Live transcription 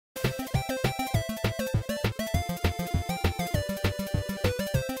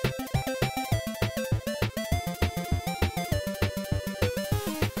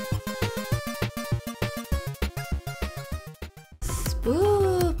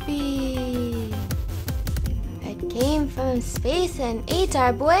Spoopy! It came from space and ate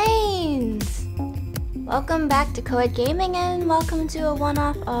our Bwains! Welcome back to Co-ed Gaming and welcome to a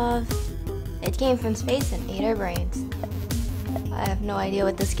one-off of It Came from Space and Ate Our Brains. I have no idea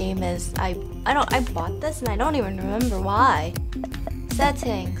what this game is. I bought this and I don't even remember why.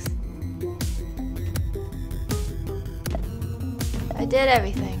 Settings. I did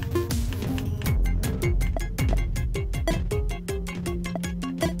everything.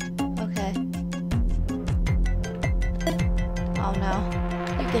 Okay. Oh no.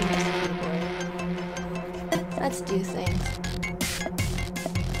 You can use the keyboard. Let's do things.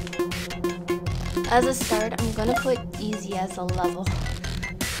 As a start, I'm gonna put easy as a level.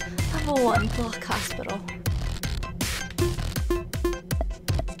 Level 1 block hospital.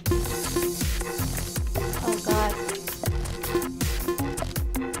 Oh god.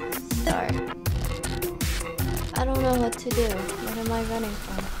 Start. I don't know what to do. What am I running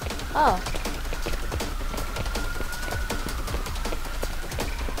from? Oh.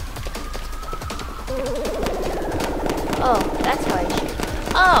 Oh, that's how I shoot.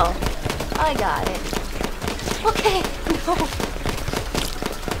 Oh, I got it. Okay, no.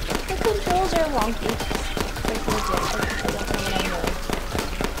 The controls are wonky. Like legit, I don't know what I'm doing.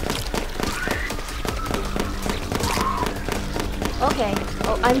 Okay.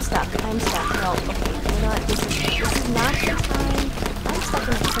 Oh, I'm stuck. I'm stuck. No, okay. You know what? This is not the time. I'm stuck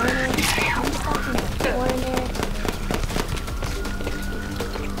in a corner. I'm stuck in a corner.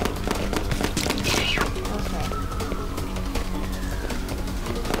 Okay.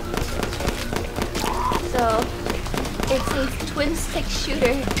 So, it's a twin stick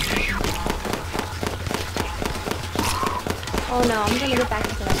shooter. Oh no, I'm gonna get back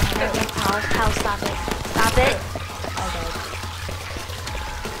into that corner. Ow, stop it. Stop it.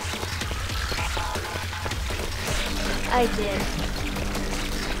 I did.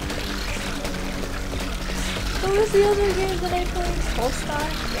 What was the other game that I played? Polestar?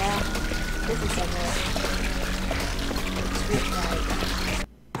 Yeah. This is similar. Sweet light.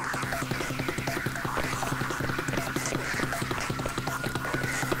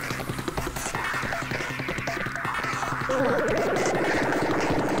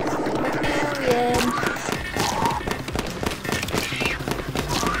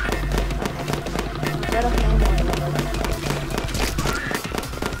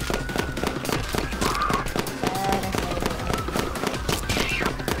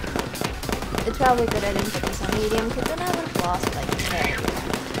 It's probably good I didn't put this on medium because then I would have lost like 10.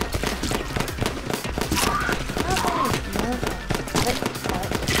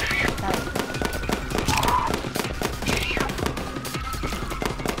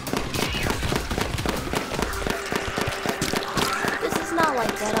 This is not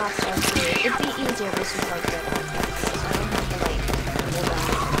like dead off stuff. It'd be easier if this was like dead off stuff. So I don't have to like hold on.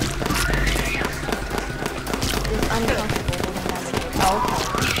 It's uncomfortable when I'm having it. Oh,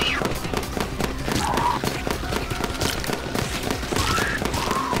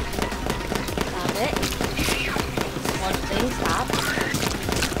 okay. Stop.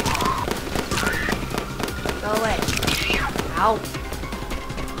 Go away. Ow.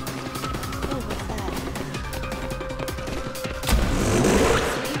 Oh, what's that?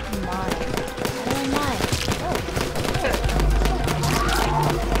 Sleep mine. I don't mind. Oh.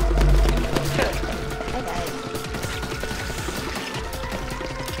 I died.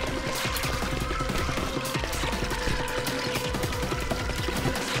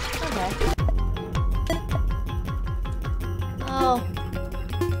 Okay.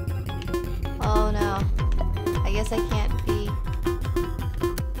 Oh no. I guess I can't be.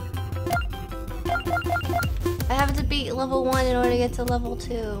 I have to beat level 1 in order to get to level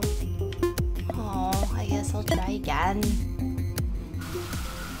 2. Oh, I guess I'll try again.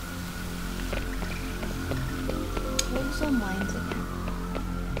 What was on mines again?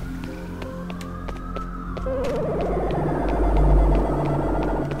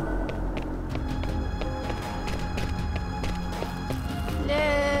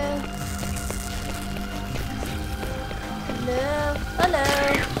 Hello.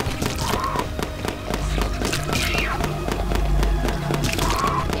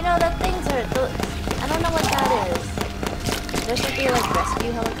 You know, that things are... I don't know what that is. There should be like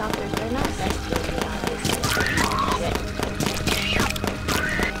rescue helicopters. They're not rescuing me, obviously.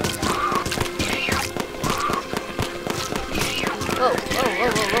 Whoa.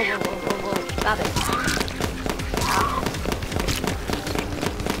 Stop it.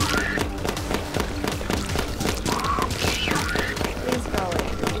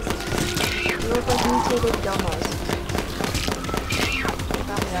 Mutated domos.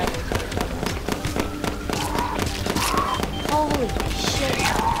 Holy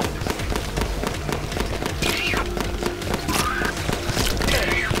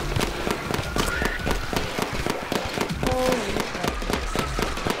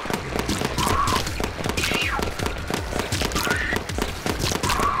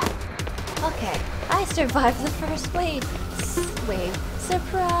Okay, I survived the first wave.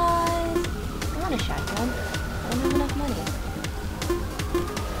 Surprise! I want a shotgun. I don't have enough money.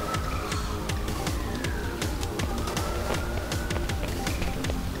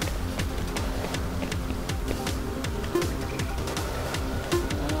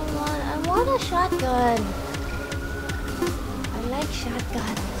 I want a shotgun. I like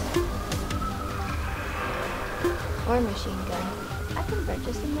shotguns. Or machine gun. I can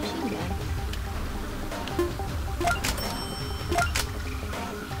purchase a machine gun.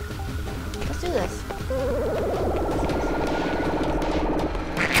 Let's do this.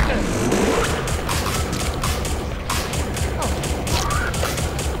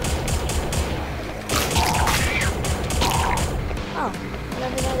 Oh,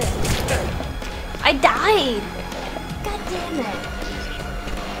 whatever that is. I died! God damn it.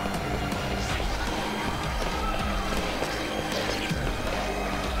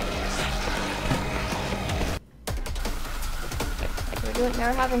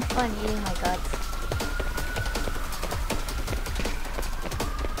 We're having fun eating my guts.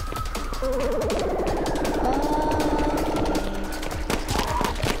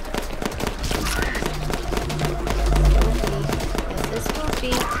 This is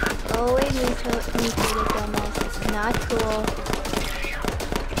goofy. Go away, mutated dumbass. This is not cool.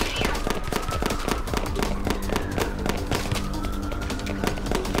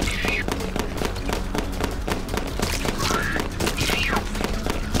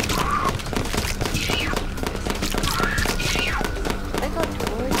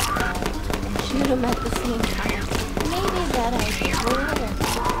 At the same time. Maybe that idea will work.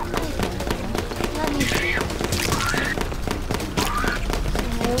 Let me see.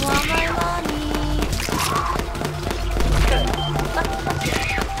 I want my money.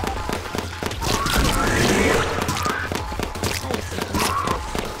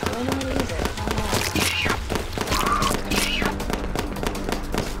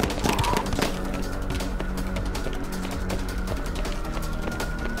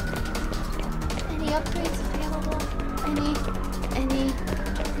 Upgrades available?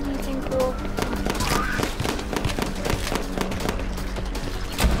 Anything cool?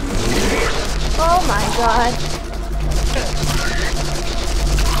 Oh my god!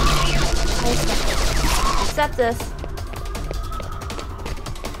 I accept this.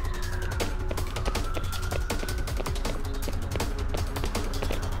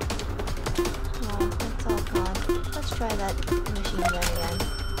 Oh, it's all gone. Let's try that machine gun again.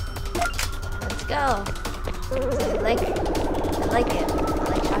 Let's go. I like it. I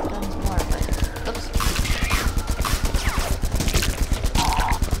like shotguns more, but oops.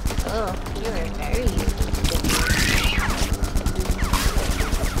 Oh, you are very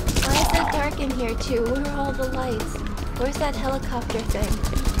Why is it dark in here too? Where are all the lights? Where's that helicopter thing?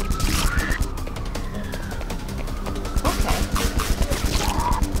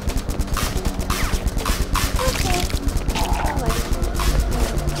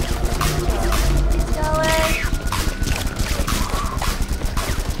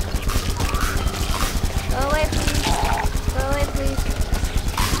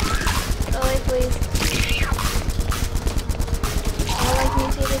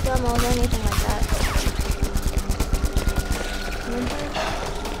 Anything like that.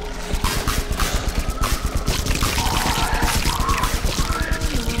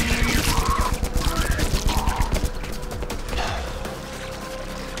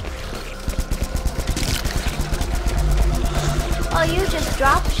 Oh, you just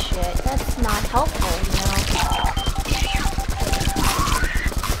drop shit. That's not helpful, you know.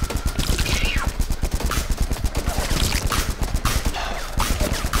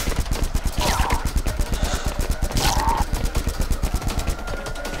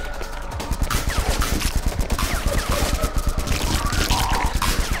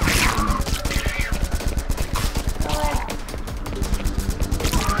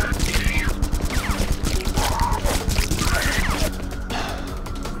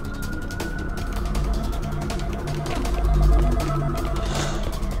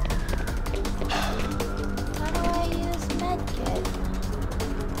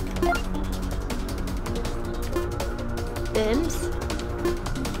 Bims?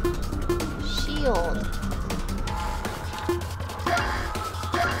 Shield.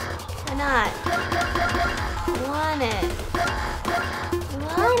 Why not? I want it. I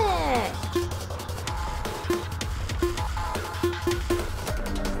want it.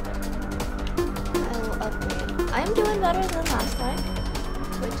 I will upgrade. I'm doing better than last time,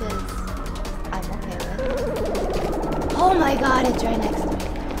 which is I'm okay with. Oh my god, it's right next to me.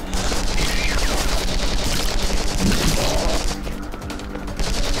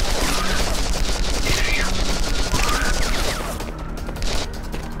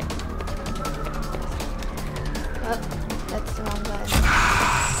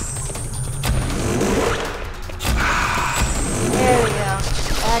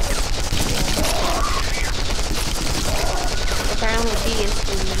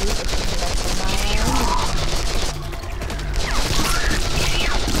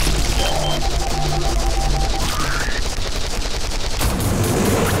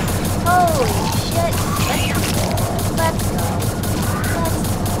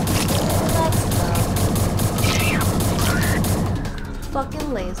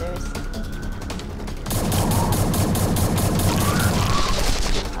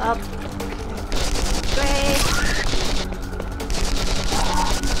 Up. Great.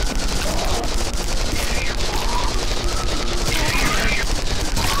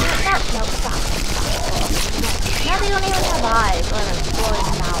 No, stop. Now they don't even have eyes. Let them blow his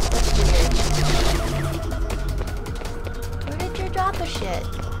mouth. That's weird. Where did you drop a shit?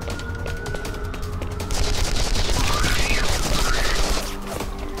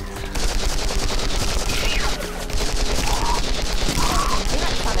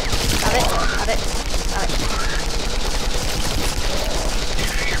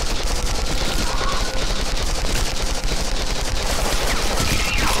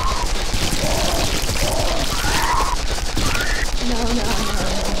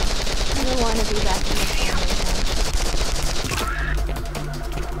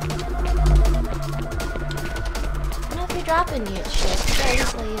 Dropping you shit,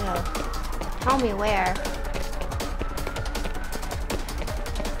 seriously, you know, tell me where.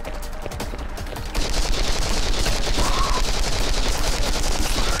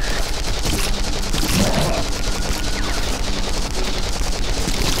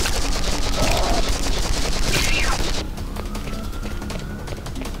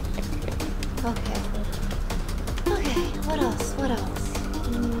 Okay, what else?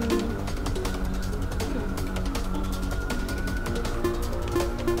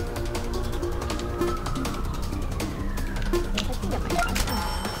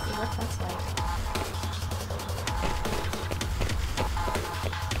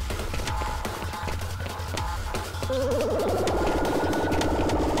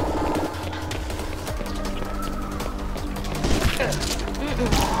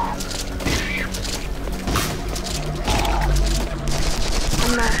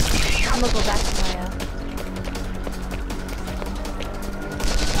 I'm gonna go back to my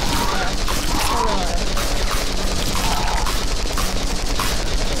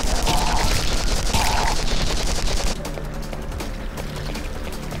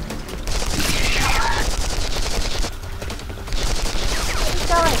Keep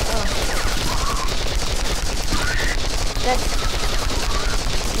going. Oh.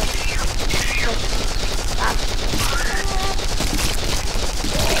 Stop.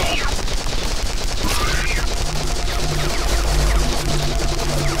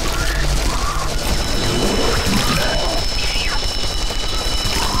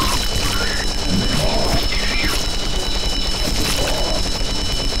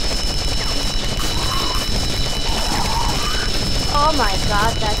 Oh my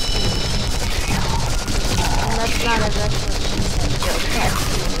god, that's huge. And that's not a resolution joke, that's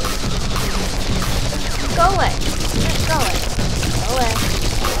huge. Go away. Go away. Go away.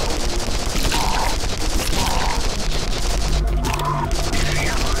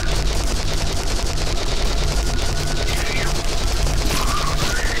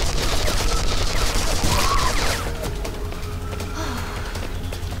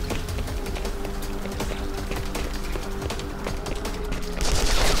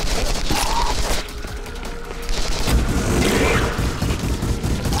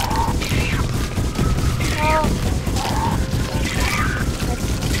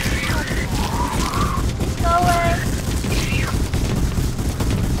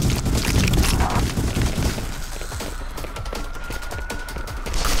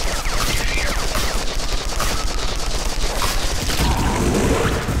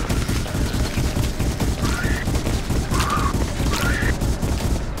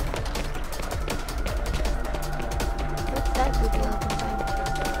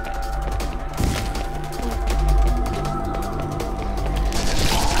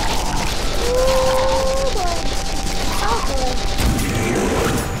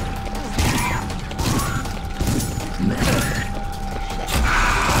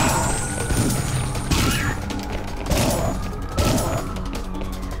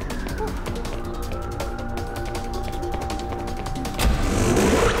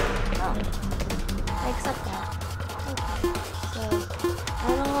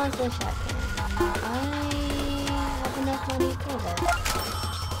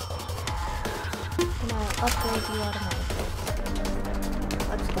 Upgrade you automatically.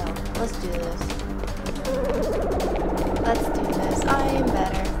 Let's go. Let's do this. Let's do this. I am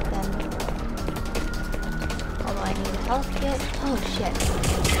better than... Although I need a health kit. Oh shit.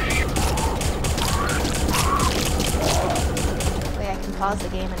 Wait, I can pause the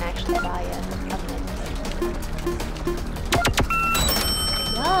game and actually buy a kit.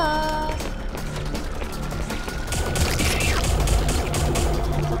 Yeah.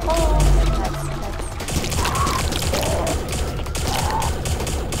 There's a hole.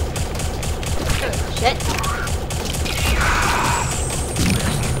 Shit.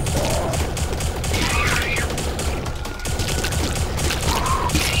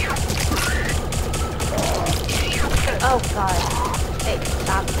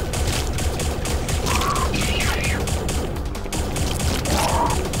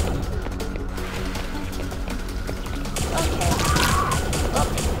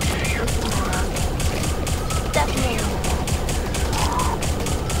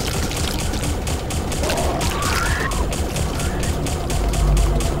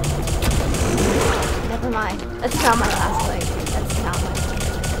 mind. That's not my last leg. That's not my last leg.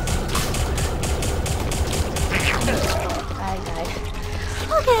 I died.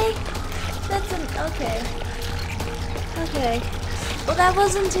 Okay. That's an okay. Okay. Well, that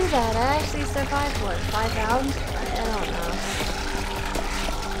wasn't too bad. I actually survived, what, 5 rounds? I don't know.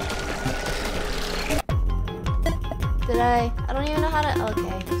 Did I don't even know how to,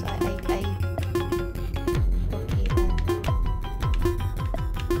 okay. So okay then.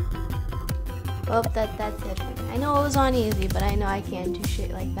 Well, that's it. I know it was on easy, but I know I can't do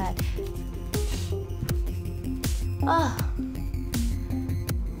shit like that.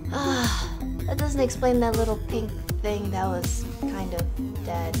 That doesn't explain that little pink thing that was kind of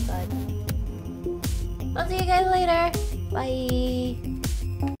dead, but I'll see you guys later. Bye.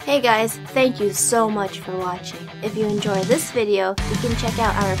 Hey guys, thank you so much for watching. If you enjoyed this video, you can check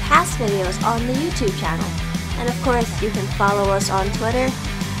out our past videos on the YouTube channel. And of course, you can follow us on Twitter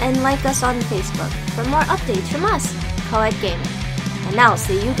and like us on Facebook for more updates from us, Co-ed Gaming. And I'll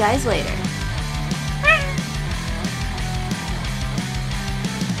see you guys later.